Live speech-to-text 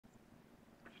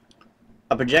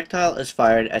A projectile is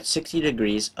fired at 60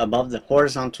 degrees above the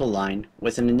horizontal line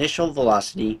with an initial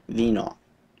velocity v0.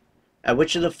 At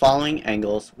which of the following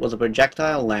angles will the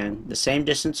projectile land the same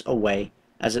distance away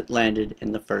as it landed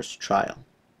in the first trial?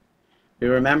 We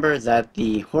remember that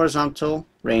the horizontal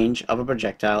range of a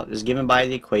projectile is given by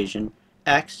the equation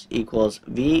x equals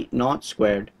v0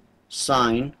 squared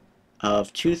sine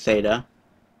of 2 theta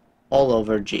all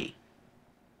over g.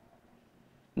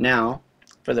 Now,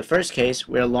 for the first case,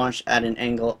 we are launched at an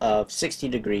angle of 60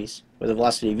 degrees with a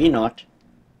velocity v0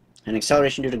 and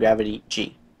acceleration due to gravity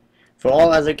g. For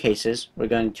all other cases, we're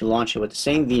going to launch it with the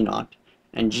same v0,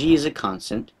 and g is a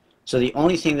constant, so the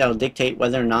only thing that will dictate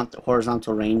whether or not the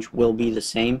horizontal range will be the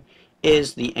same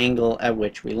is the angle at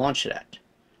which we launch it at.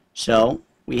 So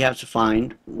we have to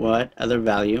find what other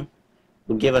value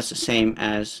will give us the same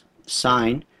as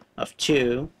sine of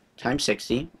 2 times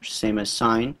 60, which is the same as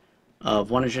sine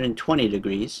of 120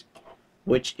 degrees,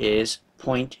 which is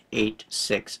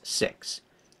 0.866.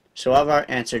 So of our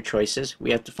answer choices, we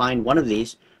have to find one of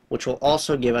these, which will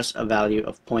also give us a value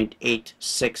of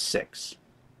 0.866.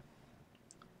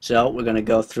 So we're going to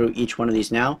go through each one of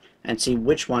these now and see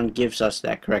which one gives us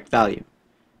that correct value.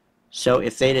 So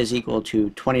if theta is equal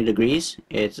to 20 degrees,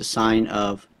 it's a sine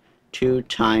of 2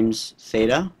 times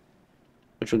theta,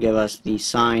 which will give us the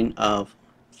sine of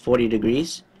 40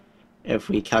 degrees. If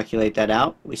we calculate that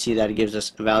out, we see that it gives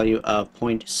us a value of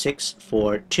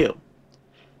 0.642.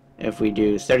 If we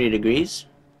do 30 degrees,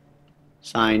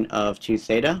 sine of 2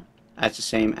 theta, that's the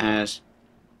same as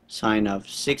sine of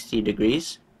 60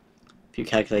 degrees. If you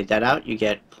calculate that out, you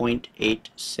get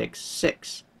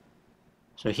 0.866.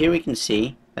 So here we can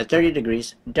see that 30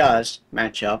 degrees does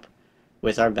match up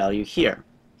with our value here.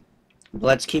 But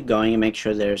let's keep going and make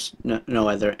sure there's no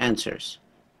other answers.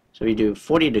 So we do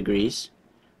 40 degrees,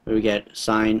 where we get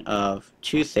sine of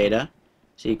 2 theta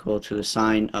is equal to the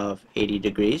sine of 80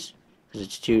 degrees, because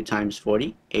it's 2 times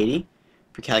 40, 80.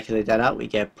 If we calculate that out, we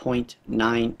get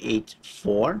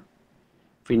 0.984.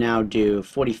 If we now do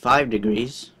 45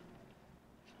 degrees,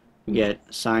 we get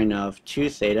sine of 2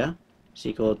 theta is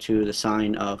equal to the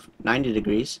sine of 90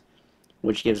 degrees,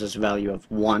 which gives us a value of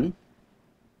 1.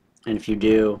 And if you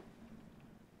do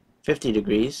 50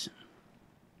 degrees,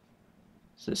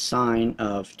 so the sine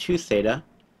of 2 theta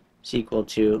is equal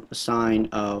to the sine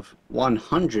of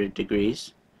 100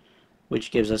 degrees, which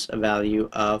gives us a value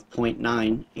of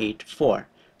 0.984.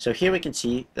 So here we can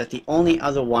see that the only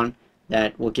other one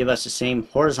that will give us the same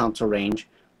horizontal range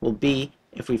will be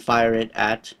if we fire it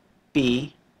at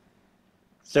B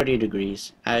 30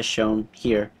 degrees, as shown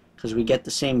here, because we get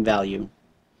the same value.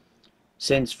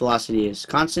 Since velocity is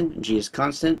constant and g is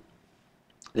constant,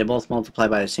 they both multiply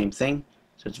by the same thing.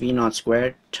 So it's v0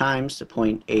 squared times the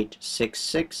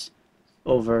 0.866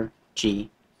 over g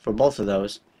for both of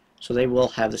those. So they will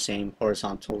have the same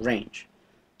horizontal range.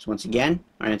 So once again,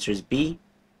 our answer is B,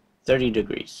 30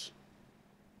 degrees.